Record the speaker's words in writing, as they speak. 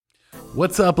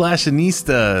What's up,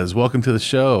 Lashinistas? Welcome to the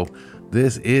show.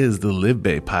 This is the Live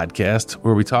Bay podcast,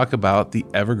 where we talk about the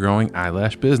ever-growing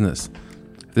eyelash business.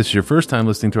 If this is your first time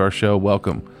listening to our show,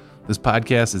 welcome. This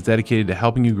podcast is dedicated to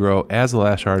helping you grow as a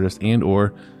lash artist and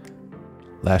or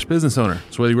lash business owner.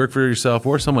 So whether you work for yourself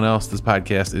or someone else, this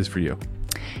podcast is for you.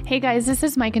 Hey guys, this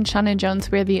is Mike and Shauna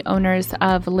Jones. We're the owners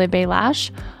of Live Bay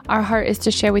Lash. Our heart is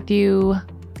to share with you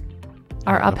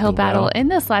our uphill battle in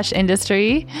this lash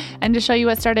industry and to show you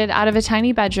what started out of a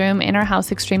tiny bedroom in our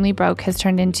house, extremely broke, has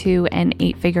turned into an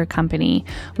 8-figure company.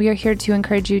 We are here to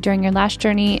encourage you during your lash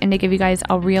journey and to give you guys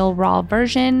a real raw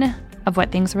version of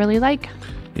what things really like.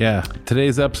 Yeah,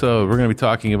 today's episode, we're going to be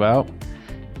talking about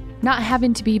not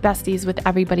having to be besties with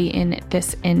everybody in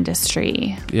this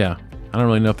industry. Yeah, I don't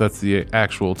really know if that's the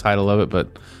actual title of it,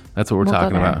 but that's what we're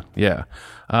talking about. Yeah.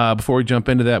 Before we jump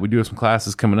into that, we do have some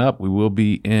classes coming up. We will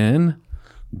be in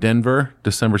Denver,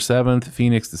 December 7th,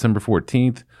 Phoenix, December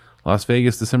 14th, Las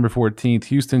Vegas, December 14th,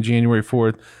 Houston, January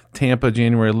 4th, Tampa,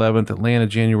 January 11th, Atlanta,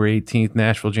 January 18th,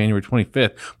 Nashville, January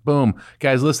 25th. Boom.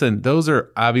 Guys, listen, those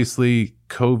are obviously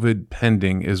COVID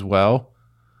pending as well.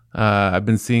 I've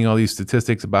been seeing all these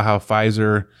statistics about how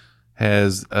Pfizer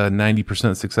has a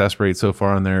 90% success rate so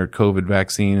far on their COVID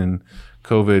vaccine and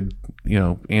COVID,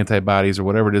 antibodies or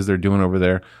whatever it is they're doing over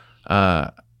there.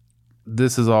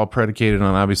 This is all predicated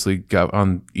on obviously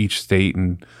on each state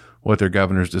and what their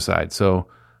governors decide. So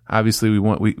obviously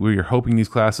we're hoping these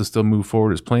classes still move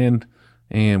forward as planned,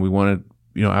 and we want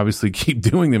to, obviously keep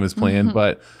doing them as planned,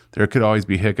 but there could always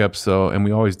be hiccups. So, and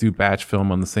we always do batch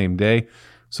film on the same day.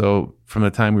 So from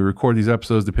the time we record these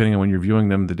episodes, depending on when you're viewing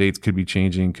them, the dates could be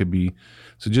changing,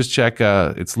 so just check,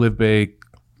 it's Live Bay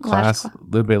Class,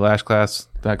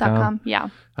 livebaylashclass.com. Yeah.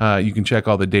 You can check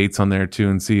all the dates on there too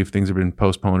and see if things have been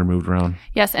postponed or moved around.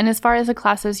 Yes. And as far as the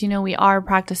classes, we are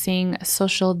practicing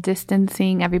social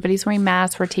distancing. Everybody's wearing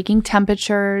masks. We're taking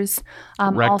temperatures.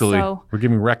 Rectally. We're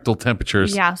giving rectal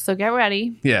temperatures. Yeah. So get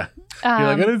ready. Yeah. You're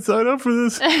like, I didn't sign up for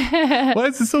this. Why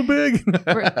is it so big?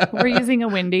 we're using a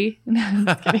windy. No,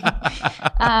 just kidding.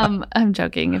 I'm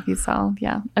joking if you saw.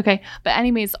 Yeah. Okay. But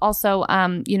anyways, also,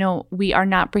 we are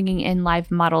not bringing in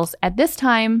live models at this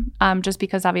time, just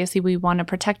because obviously we want to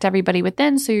protect everybody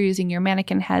within. So you're using your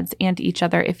mannequin heads and each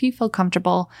other if you feel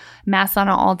comfortable. Masks on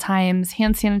at all times,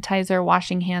 hand sanitizer,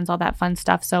 washing hands, all that fun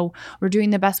stuff. So we're doing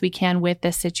the best we can with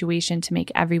this situation to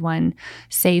make everyone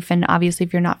safe. And obviously,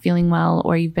 if you're not feeling well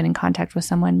or you've been in contact with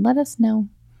someone, let us know.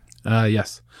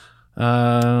 Yes.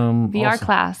 VR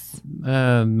class.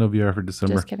 No VR for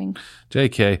December. Just kidding.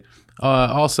 JK.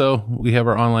 Also, we have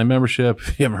our online membership.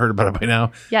 If you haven't heard about it by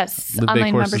now. Yes.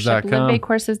 Online membership.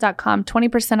 LiveBayCourses.com.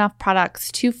 20% off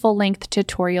products, 2 full-length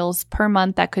tutorials per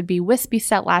month. That could be wispy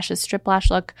set lashes, strip lash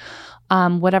look,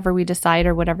 whatever we decide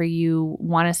or whatever you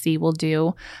want to see, we'll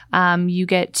do. You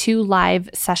get 2 live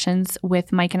sessions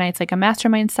with Mike and I. It's like a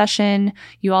mastermind session.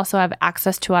 You also have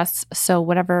access to us. So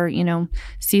whatever,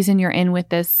 season you're in with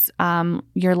this,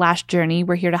 your lash journey,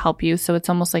 we're here to help you. So it's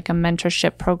almost like a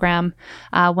mentorship program.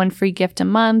 1 free gift a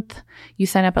month. You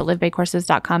sign up at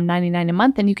livebaycourses.com, $99 a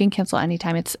month, and you can cancel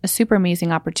anytime. It's a super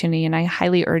amazing opportunity. And I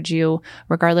highly urge you,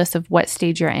 regardless of what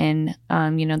stage you're in,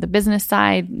 the business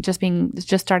side, just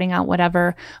starting out,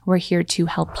 whatever, we're here to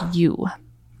help you.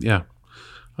 Yeah.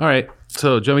 All right.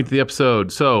 So jumping to the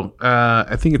episode. So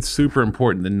I think it's super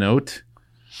important to note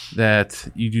that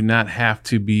you do not have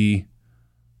to be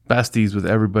besties with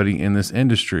everybody in this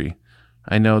industry.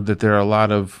 I know that there are a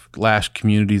lot of lash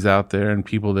communities out there and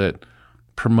people that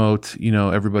promote,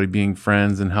 everybody being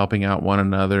friends and helping out one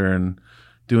another and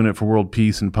doing it for world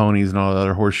peace and ponies and all the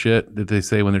other horse shit that they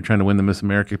say when they're trying to win the Miss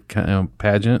America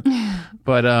pageant.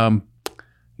 But, at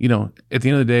the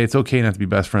end of the day, it's okay not to be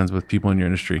best friends with people in your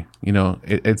industry.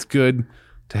 It's good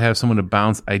to have someone to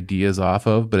bounce ideas off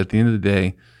of, but at the end of the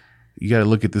day, you got to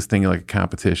look at this thing like a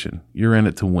competition. You're in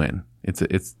it to win. That's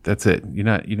it. You're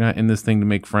not in this thing to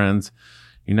make friends.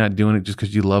 You're not doing it just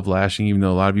because you love lashing, even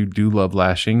though a lot of you do love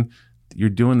lashing. You're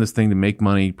doing this thing to make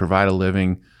money, provide a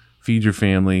living, feed your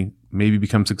family, maybe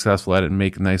become successful at it and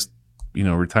make a nice,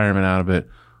 retirement out of it.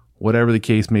 Whatever the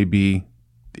case may be,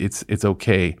 it's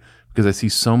okay, because I see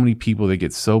so many people that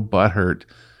get so butthurt.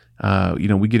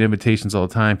 We get invitations all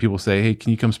the time. People say, hey, can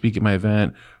you come speak at my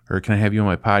event? Or can I have you on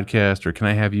my podcast? Or can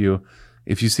I have you?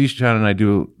 If you see Sean and I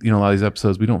do, a lot of these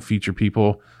episodes, we don't feature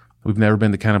people. We've never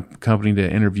been the kind of company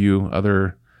to interview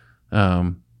other,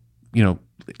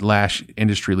 lash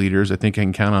industry leaders. I think I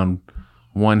can count on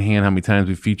one hand how many times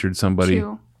we've featured somebody.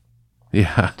 2.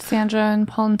 Yeah. Sandra and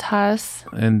Paul and Tess.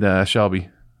 And Shelby.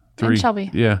 3. And Shelby.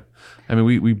 Yeah. I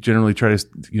mean, we generally try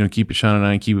to, keep it Sean and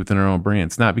I and keep it within our own brand.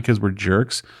 It's not because we're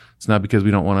jerks. It's not because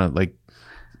we don't want to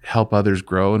help others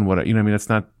grow and what, you know, I mean,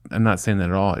 I'm not saying that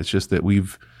at all. It's just that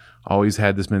we've always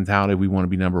had this mentality. We want to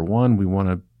be number one. We want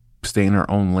to stay in our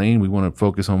own lane. We want to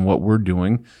focus on what we're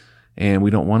doing. And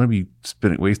we don't want to be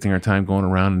wasting our time going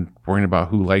around and worrying about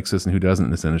who likes us and who doesn't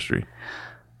in this industry.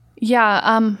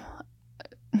 Yeah.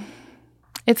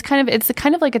 It's kind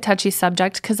of like a touchy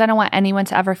subject because I don't want anyone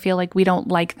to ever feel like we don't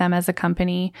like them as a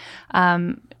company.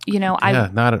 You know,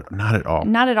 not at all.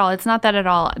 Not at all. It's not that at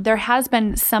all. There has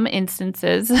been some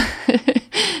instances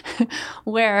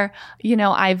where, you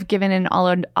know, I've given an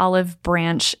olive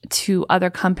branch to other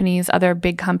companies, other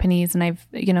big companies, and I've,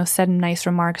 you know, said nice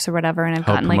remarks or whatever, and I've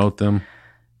gotten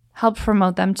help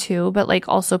promote them too, but like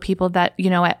also people that, you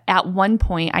know, at one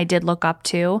point I did look up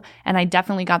to, and I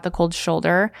definitely got the cold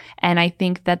shoulder. And I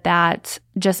think that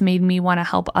just made me want to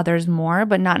help others more,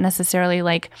 but not necessarily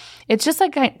like, it's just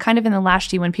like kind of in the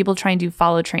lash when people try and do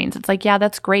follow trains. It's like, yeah,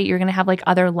 that's great. You're going to have like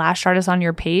other lash artists on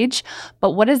your page,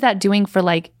 but what is that doing for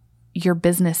like your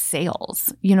business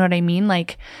sales? You know what I mean?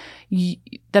 Like,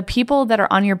 the people that are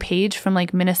on your page from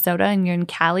like Minnesota and you're in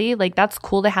Cali, like that's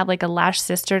cool to have like a lash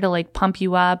sister to like pump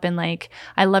you up and like,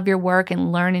 I love your work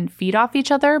and learn and feed off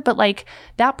each other. But like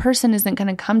that person isn't going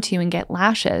to come to you and get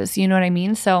lashes. You know what I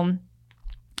mean? So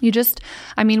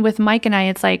with Mike and I,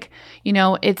 it's like, you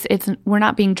know, it's we're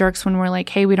not being jerks when we're like,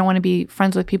 hey, we don't want to be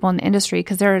friends with people in the industry,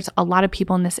 because there's a lot of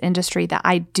people in this industry that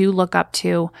I do look up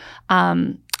to.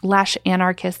 Lash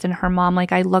Anarchist and her mom,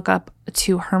 like I look up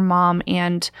to her mom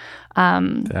and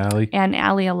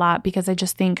Allie a lot, because I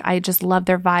just love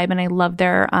their vibe and I love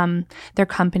their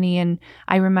company. And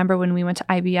I remember when we went to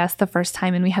IBS the first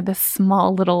time and we had this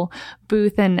small little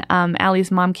booth, and Allie's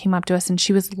mom came up to us and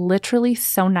she was literally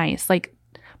so nice, like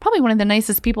probably one of the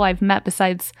nicest people I've met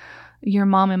besides your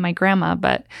mom and my grandma.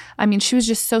 But I mean, she was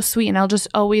just so sweet, and I'll just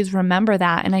always remember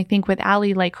that. And I think with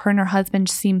Allie, like her and her husband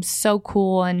seem so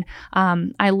cool, and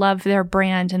I love their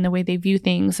brand and the way they view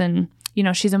things. And you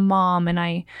know, she's a mom, and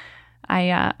I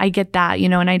get that, you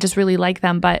know, and I just really like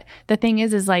them. But the thing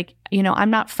is like, you know, I'm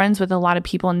not friends with a lot of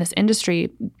people in this industry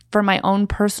for my own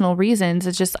personal reasons.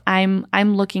 It's just I'm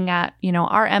looking at, you know,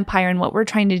 our empire and what we're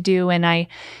trying to do, and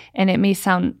it may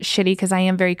sound shitty because I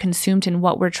am very consumed in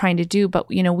what we're trying to do, but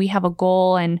you know, we have a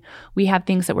goal and we have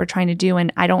things that we're trying to do,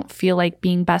 and I don't feel like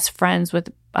being best friends with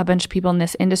a bunch of people in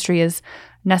this industry is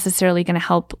necessarily going to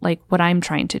help like what I'm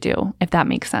trying to do, if that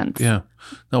makes sense. Yeah.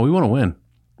 No, we want to win.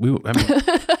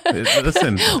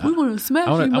 Listen, we want to smash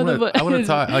you, motherfucker. I want to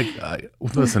talk. Like,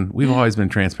 listen, we've always been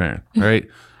transparent, right?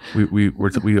 We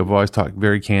have always talked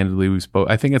very candidly. We spoke.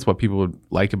 I think that's what people would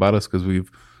like about us, because we've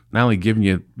not only given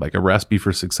you like a recipe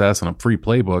for success and a free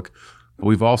playbook, but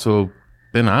we've also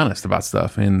been honest about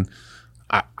stuff. And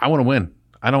I want to win.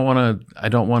 I don't want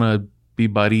to be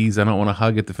buddies. I don't want to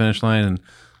hug at the finish line and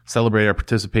celebrate our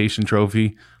participation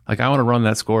trophy. Like, I want to run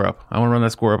that score up. I want to run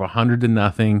that score up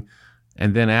 100-0.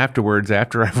 And then afterwards,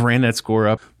 after I've ran that score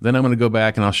up, then I'm going to go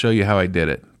back and I'll show you how I did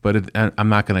it. But I'm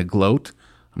not going to gloat.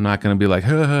 I'm not going to be like,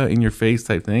 in your face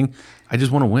type thing. I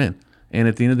just want to win. And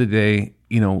at the end of the day,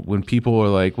 you know, when people are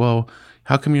like, well,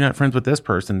 how come you're not friends with this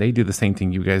person? They do the same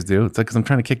thing you guys do. It's like, because I'm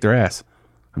trying to kick their ass.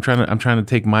 I'm trying to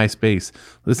take my space.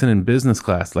 Listen, in business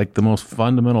class, like the most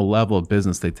fundamental level of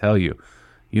business, they tell you,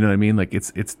 you know what I mean? Like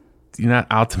it's you're not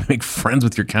out to make friends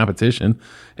with your competition.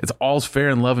 It's all's fair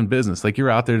in love and business. Like, you're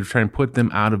out there to try and put them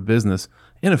out of business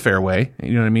in a fair way.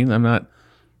 You know what I mean? I'm not,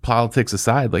 politics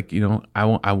aside, like, you know,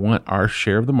 I want our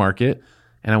share of the market,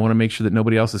 and I want to make sure that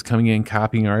nobody else is coming in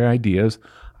copying our ideas.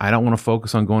 I don't want to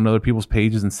focus on going to other people's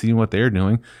pages and seeing what they're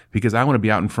doing, because I want to be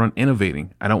out in front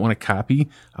innovating. I don't want to copy.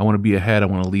 I want to be ahead. I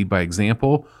want to lead by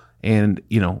example. And,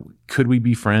 you know, could we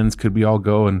be friends? Could we all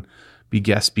go and be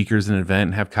guest speakers in an event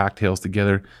and have cocktails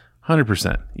together?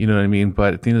 100%. You know what I mean?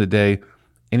 But at the end of the day,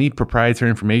 any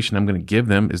proprietary information I'm going to give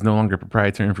them is no longer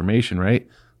proprietary information, right?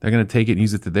 They're going to take it and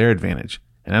use it to their advantage.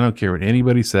 And I don't care what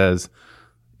anybody says.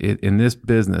 In this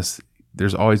business,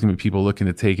 there's always going to be people looking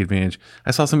to take advantage.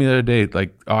 I saw somebody the other day,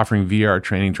 like, offering VR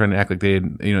training, trying to act like they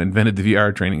had, you know, invented the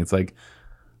VR training. It's like,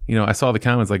 you know, I saw the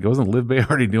comments like, wasn't Live Bay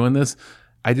already doing this?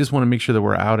 I just want to make sure that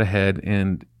we're out ahead,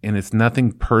 and it's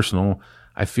nothing personal.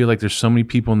 I feel like there's so many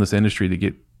people in this industry that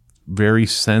get very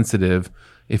sensitive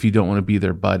if you don't want to be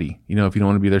their buddy, you know, if you don't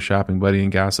want to be their shopping buddy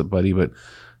and gossip buddy. But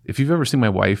if you've ever seen my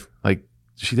wife, like,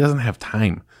 she doesn't have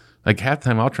time. Like, half the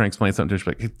time I'll try and explain something to her. She's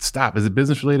like, hey, stop. Is it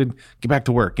business related? Get back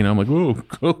to work. You know, I'm like,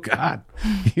 oh God.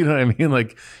 You know what I mean?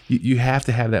 Like, you have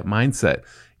to have that mindset.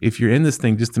 If you're in this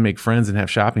thing just to make friends and have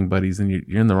shopping buddies, then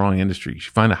you're in the wrong industry. You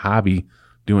should find a hobby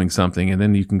doing something, and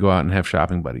then you can go out and have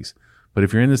shopping buddies. But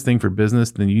if you're in this thing for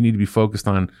business, then you need to be focused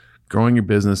on growing your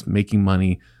business, making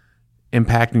money,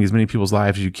 impacting as many people's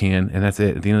lives as you can. And that's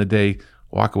it. At the end of the day,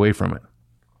 walk away from it.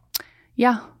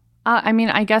 Yeah. I mean,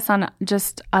 I guess on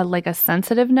just like a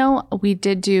sensitive note, we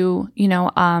did do,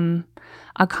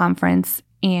 a conference,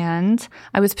 and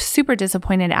I was super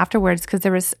disappointed afterwards because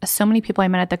there was so many people I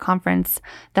met at the conference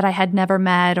that I had never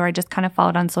met, or I just kind of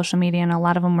followed on social media, and a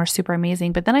lot of them were super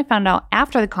amazing. But then I found out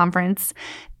after the conference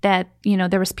that,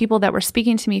 there was people that were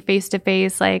speaking to me face to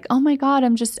face, like, oh my God,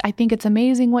 I think it's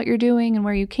amazing what you're doing and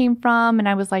where you came from. And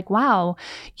I was like, wow,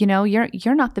 you're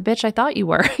not the bitch I thought you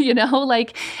were,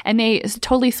 and they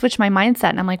totally switched my mindset.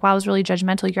 And I'm like, wow, I was really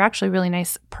judgmental. You're actually a really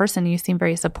nice person. You seem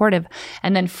very supportive.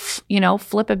 And then,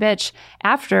 flip a bitch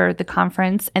after the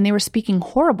conference, and they were speaking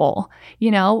horrible,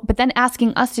 but then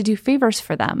asking us to do favors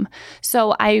for them.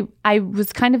 So I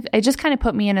just kind of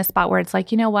put me in a spot where it's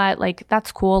like, you know what, like,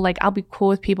 that's cool. Like, I'll be cool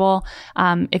with people.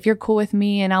 If you're cool with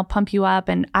me, and I'll pump you up.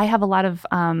 And I have a lot of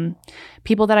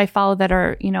people that I follow that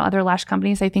are, other lash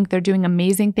companies. I think they're doing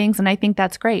amazing things, and I think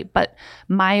that's great. But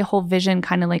my whole vision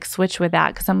kind of like switched with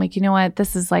that, because I'm like, you know what,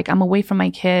 this is like, I'm away from my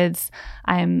kids.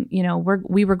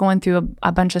 We were going through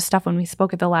a bunch of stuff when we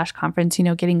spoke at the lash conference,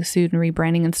 getting sued and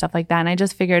rebranding and stuff like that. And I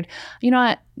just figured, you know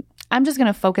what, I'm just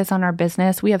going to focus on our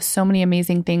business. We have so many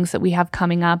amazing things that we have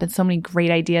coming up, and so many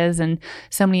great ideas, and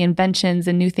so many inventions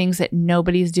and new things that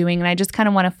nobody's doing. And I just kind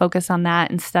of want to focus on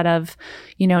that instead of,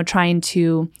 trying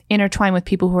to intertwine with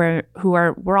people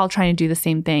we're all trying to do the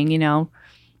same thing,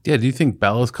 Yeah. Do you think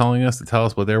Bella's calling us to tell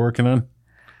us what they're working on?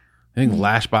 I think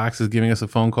Lashbox is giving us a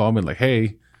phone call, but like,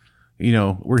 hey,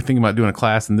 we're thinking about doing a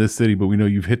class in this city, but we know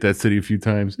you've hit that city a few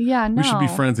times. Yeah, no. We should be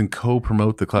friends and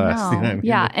co-promote the class. No. You know what I mean?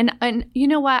 Yeah, and you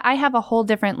know what? I have a whole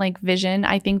different like vision.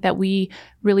 I think that we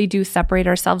really do separate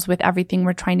ourselves with everything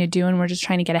we're trying to do, and we're just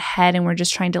trying to get ahead, and we're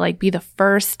just trying to like be the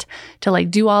first to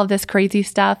like do all of this crazy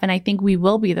stuff. And I think we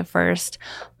will be the first.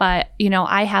 But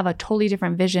I have a totally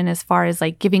different vision as far as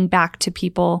like giving back to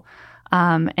people.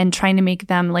 And trying to make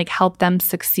them like help them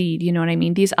succeed. You know what I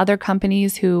mean? These other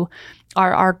companies who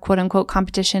are our quote unquote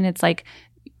competition, it's like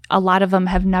a lot of them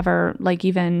have never like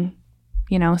even,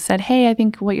 said, hey, I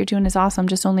think what you're doing is awesome.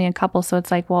 Just only a couple. So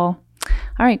it's like, well,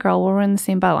 all right, girl, we're in the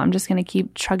same boat. I'm just going to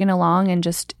keep chugging along and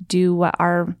just do what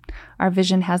our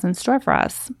vision has in store for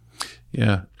us.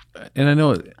 Yeah. And I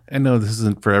know this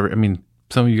isn't forever. I mean,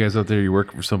 some of you guys out there, you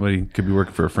work for somebody, could be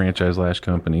working for a franchise lash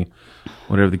company,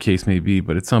 whatever the case may be.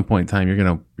 But at some point in time, you're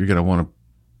gonna want to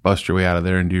bust your way out of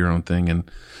there and do your own thing. And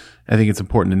I think it's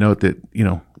important to note that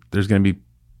there's going to be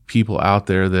people out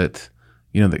there that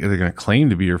they're going to claim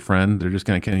to be your friend. They're just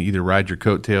going to kind of either ride your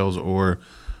coattails or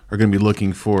are going to be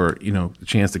looking for the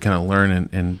chance to kind of learn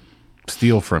and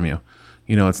steal from you.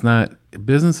 It's not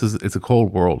business. It's a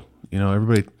cold world.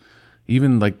 Everybody,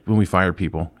 even like when we fire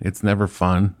people, it's never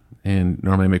fun. And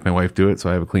normally I make my wife do it, so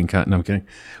I have a clean cut. No, I'm kidding.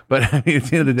 But I mean, at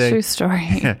the end of the day, true story.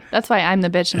 Yeah. That's why I'm the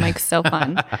bitch, and Mike's so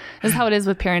fun. This is how it is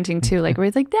with parenting too. Like where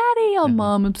he's like, "Daddy,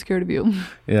 Mom, I'm scared of you."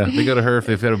 Yeah, they go to her if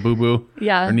they've had a boo boo.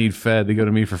 Yeah. Or need fed. They go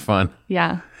to me for fun.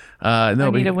 Yeah. No, I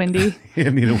need a Wendy.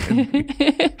 Need a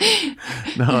Wendy.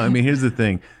 No, I mean, here's the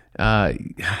thing.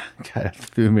 God,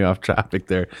 threw me off topic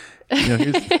there.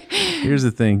 Here's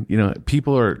the thing.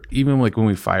 People are, even like when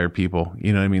we fire people,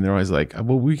 what I mean? They're always like,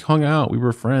 well, we hung out, we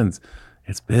were friends.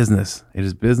 It's business. It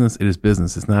is business. It is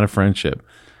business. It's not a friendship.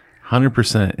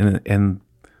 100%. And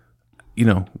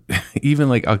even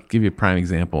like, I'll give you a prime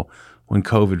example. When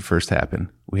COVID first happened,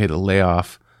 we had to lay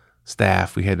off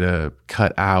staff. We had to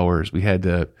cut hours. We had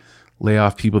to lay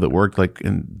off people that worked like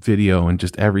in video and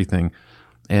just everything.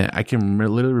 And I can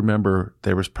literally remember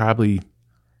there was probably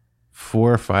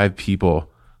 4 or 5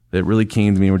 people that really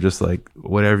came to me and were just like,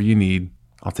 whatever you need,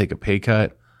 I'll take a pay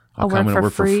cut. I'll come and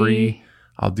work for free.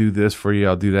 I'll do this for you.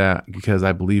 I'll do that because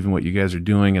I believe in what you guys are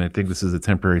doing. And I think this is a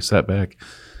temporary setback.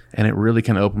 And it really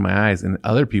kind of opened my eyes. And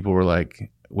other people were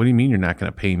like, what do you mean you're not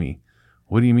going to pay me?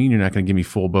 What do you mean you're not going to give me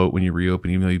full boat when you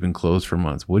reopen, even though you've been closed for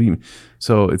months? What do you mean?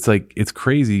 So it's like, it's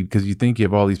crazy because you think you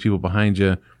have all these people behind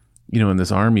you, in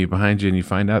this army behind you, and you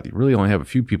find out you really only have a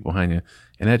few people behind you.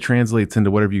 And that translates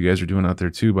into whatever you guys are doing out there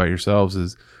too by yourselves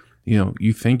is,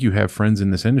 you think you have friends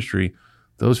in this industry.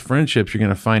 Those friendships, you're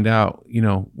going to find out,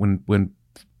 when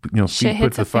feet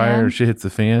puts the fire, shit hits the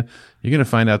fan, you're going to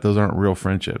find out those aren't real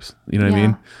friendships. You know what I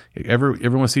mean? Ever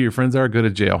want to see your friends are? Go to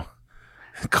jail.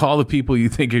 Call the people you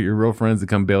think are your real friends to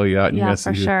come bail you out.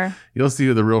 And sure. You'll see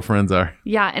who the real friends are.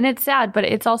 Yeah. And it's sad, but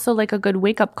it's also like a good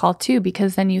wake up call too,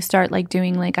 because then you start like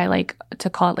doing like, I like to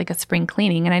call it like a spring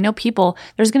cleaning. And I know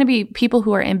there's going to be people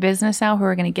who are in business now who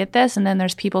are going to get this. And then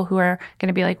there's people who are going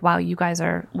to be like, wow, you guys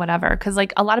are whatever. Cause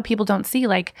like a lot of people don't see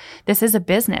like this is a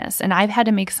business. And I've had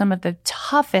to make some of the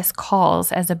toughest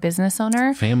calls as a business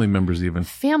owner. Family members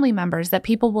that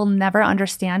people will never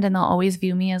understand. And they'll always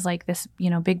view me as like this,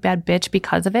 big bad bitch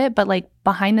because of it. But like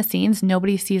behind the scenes,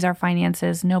 nobody sees our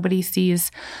finances. Nobody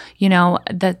sees, you know,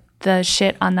 the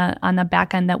shit on the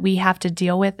back end that we have to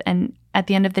deal with. And at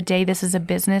the end of the day, this is a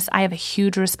business. I have a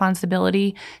huge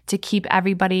responsibility to keep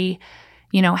everybody,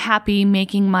 you know, happy,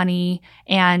 making money.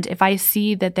 And if I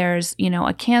see that there's, you know,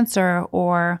 a cancer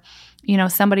or, you know,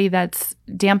 somebody that's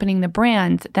dampening the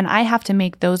brand, then I have to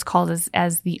make those calls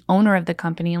as the owner of the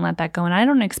company and let that go. And I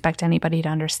don't expect anybody to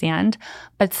understand.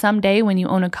 But someday when you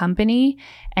own a company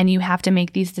and you have to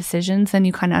make these decisions, then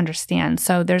you kind of understand.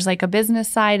 So there's like a business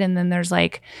side, and then there's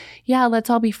like, yeah,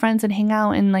 let's all be friends and hang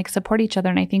out and like support each other.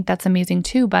 And I think that's amazing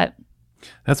too. But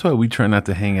that's why we try not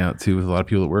to hang out too with a lot of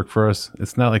people that work for us.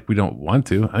 It's not like we don't want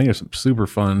to. I think there's some super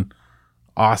fun,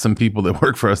 awesome people that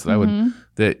work for us that I would,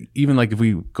 that even like if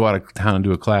we go out of town and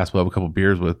do a class, we'll have a couple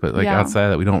beers with, but like outside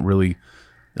of that, we don't really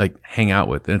like hang out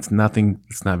with. And it's not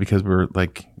because we're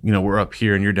like, you know, we're up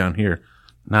here and you're down here.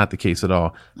 Not the case at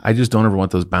all. I just don't ever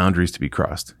want those boundaries to be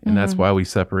crossed. And that's why we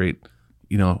separate.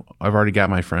 You know, I've already got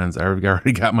my friends. I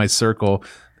already got my circle,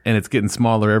 and it's getting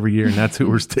smaller every year. And that's who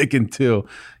we're sticking to.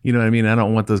 You know what I mean? I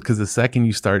don't want those, because the second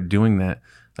you start doing that,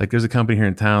 like there's a company here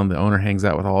in town, the owner hangs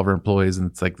out with all of our employees, and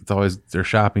it's like, it's always, they're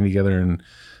shopping together, and,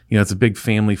 you know, it's a big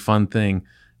family fun thing.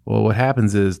 Well, what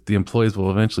happens is the employees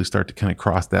will eventually start to kind of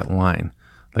cross that line.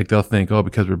 Like they'll think, oh,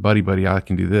 because we're buddy, I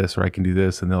can do this, or I can do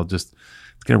this. And it's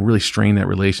going to really strain that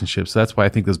relationship. So that's why I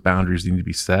think those boundaries need to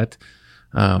be set.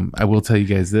 I will tell you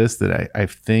guys this, that I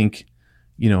think,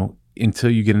 you know,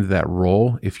 until you get into that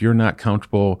role, if you're not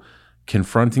comfortable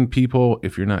confronting people,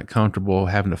 if you're not comfortable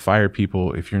having to fire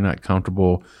people, if you're not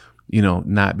comfortable, you know,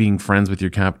 not being friends with your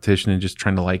competition and just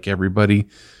trying to like everybody,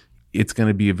 it's going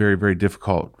to be a very, very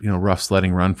difficult, you know, rough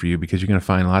sledding run for you, because you're going to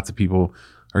find lots of people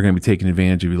are going to be taking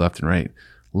advantage of you left and right.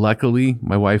 Luckily,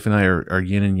 my wife and I are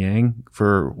yin and yang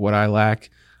for what I lack.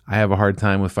 I have a hard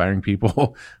time with firing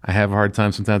people. I have a hard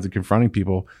time sometimes with confronting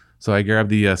people. So I grabbed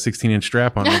the 16-inch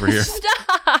strap on over here. Stop!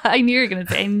 I knew you were going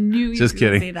to say. I knew you Just were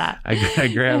kidding. going to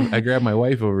say that. I grabbed my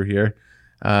wife over here.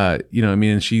 You know, I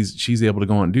mean, and she's able to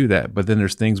go and do that. But then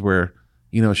there's things where,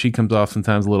 you know, she comes off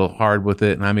sometimes a little hard with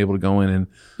it, and I'm able to go in and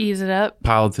ease it up,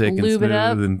 politic lube and it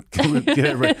up, and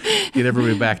get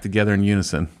everybody back together in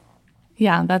unison.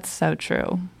 Yeah, that's so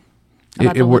true.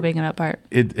 About the lubing it up part.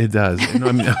 It does. You know,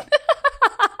 I mean,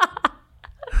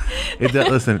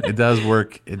 listen, it does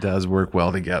work. It does work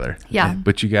well together. Yeah.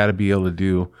 But you got to be able to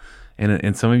do,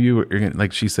 and some of you are gonna,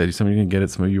 like she said, some of you can get it,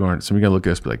 some of you aren't. Some of you got to look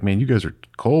at us and be like, man, you guys are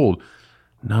cold.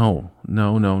 No.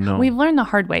 We've learned the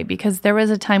hard way, because there was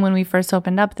a time when we first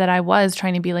opened up that I was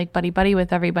trying to be like buddy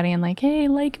with everybody and like, hey,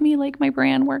 like me, like my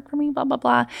brand, work for me, blah, blah,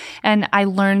 blah. And I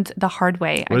learned the hard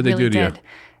way. What did they do to you?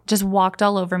 Just walked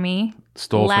all over me.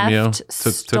 Stole from you?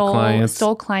 Took clients?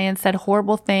 Stole clients, said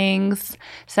horrible things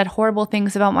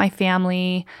about my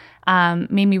family,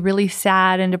 made me really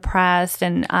sad and depressed.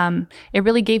 And it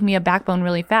really gave me a backbone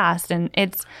really fast. And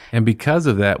because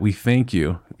of that, we thank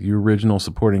you, the original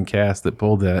supporting cast that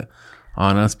pulled that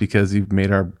on us, because you've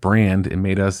made our brand and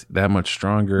made us that much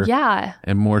stronger,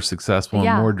 and more successful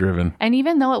and more driven. And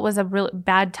even though it was a real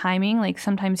bad timing, like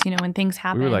sometimes, you know, when things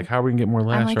happen, we were like, how are we gonna get more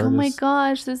lash artists? Oh my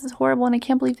gosh, this is horrible, and I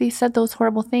can't believe they said those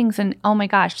horrible things. And oh my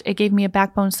gosh, it gave me a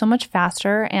backbone so much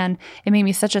faster, and it made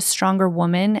me such a stronger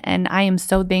woman. And I am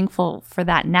so thankful for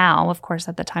that now. Of course,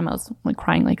 at the time I was like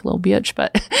crying like a little bitch,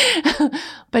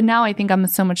 but now I think I'm a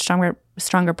so much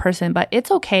stronger person. But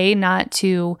it's okay not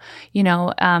to, you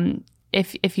know,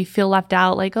 if you feel left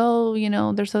out, like, oh, you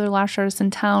know, there's other lash artists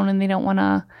in town and they don't want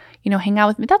to, you know, hang out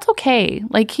with me. That's okay.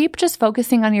 Like, keep just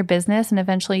focusing on your business, and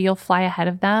eventually you'll fly ahead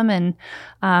of them,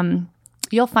 and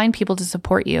you'll find people to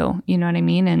support you. You know what I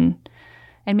mean? And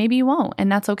maybe you won't,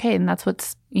 and that's okay. And that's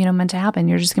what's, you know, meant to happen.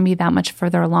 You're just going to be that much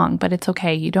further along, but it's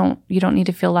okay. You don't need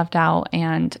to feel left out.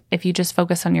 And if you just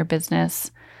focus on your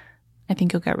business, I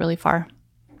think you'll get really far.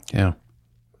 Yeah.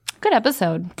 Good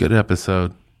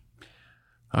episode.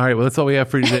 All right, well, that's all we have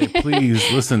for you today. Please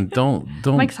listen. Don't.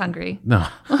 Mike's hungry. No,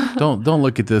 don't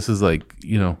look at this as like,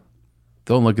 you know,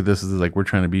 don't look at this as like we're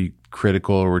trying to be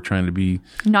critical, or we're trying to be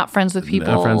not friends with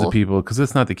people. Because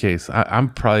that's not the case. I'm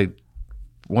probably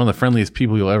one of the friendliest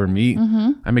people you'll ever meet.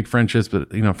 Mm-hmm. I make friendships,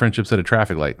 but you know, friendships at a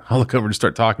traffic light. I'll look over and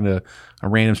start talking to a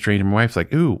random stranger. My wife's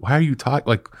like, "Ooh, why are you talking?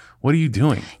 Like, what are you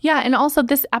doing?" Yeah, and also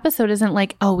this episode isn't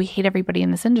like, oh, we hate everybody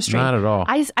in this industry. Not at all.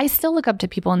 I still look up to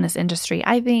people in this industry.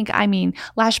 I mean,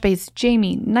 Lash-Based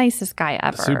Jamie, nicest guy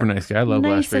ever. Super nice guy. I love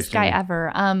Lash-Based nicest guy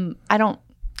ever. I don't.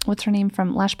 What's her name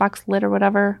from Lashbox Lit or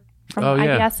whatever? From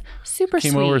IBS. Super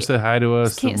Came sweet. over, said hi to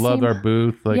us, loved our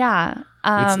booth. Like, yeah.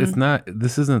 It's not.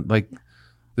 This isn't like.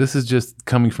 This is just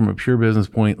coming from a pure business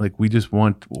point. Like, we just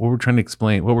want what we're trying to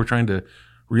explain, what we're trying to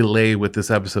relay with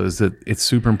this episode is that it's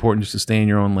super important just to stay in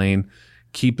your own lane,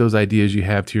 keep those ideas you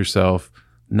have to yourself,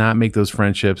 not make those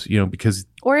friendships, because...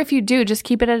 Or if you do, just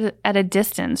keep it at a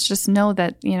distance. Just know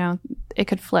that, it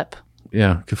could flip.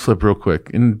 Yeah, it could flip real quick.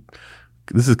 And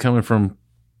this is coming from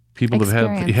people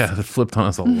that have flipped on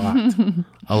us a lot.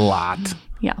 A lot.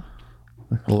 Yeah.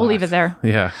 We'll leave it there.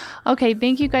 Yeah. Okay.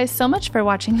 Thank you guys so much for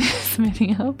watching this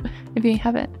video. If you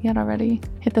haven't yet already,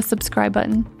 hit the subscribe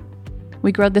button.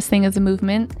 We grow this thing as a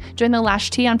movement. Join the Lash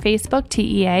Tea on Facebook,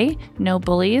 TEA. No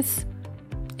bullies.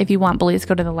 If you want bullies,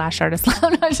 go to the Lash Artist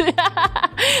Lounge.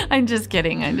 I'm just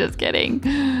kidding. I'm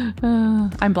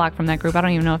blocked from that group. I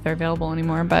don't even know if they're available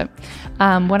anymore. But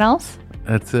what else?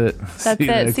 That's it. That's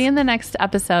it. See you in the next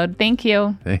episode. Thank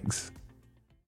you. Thanks.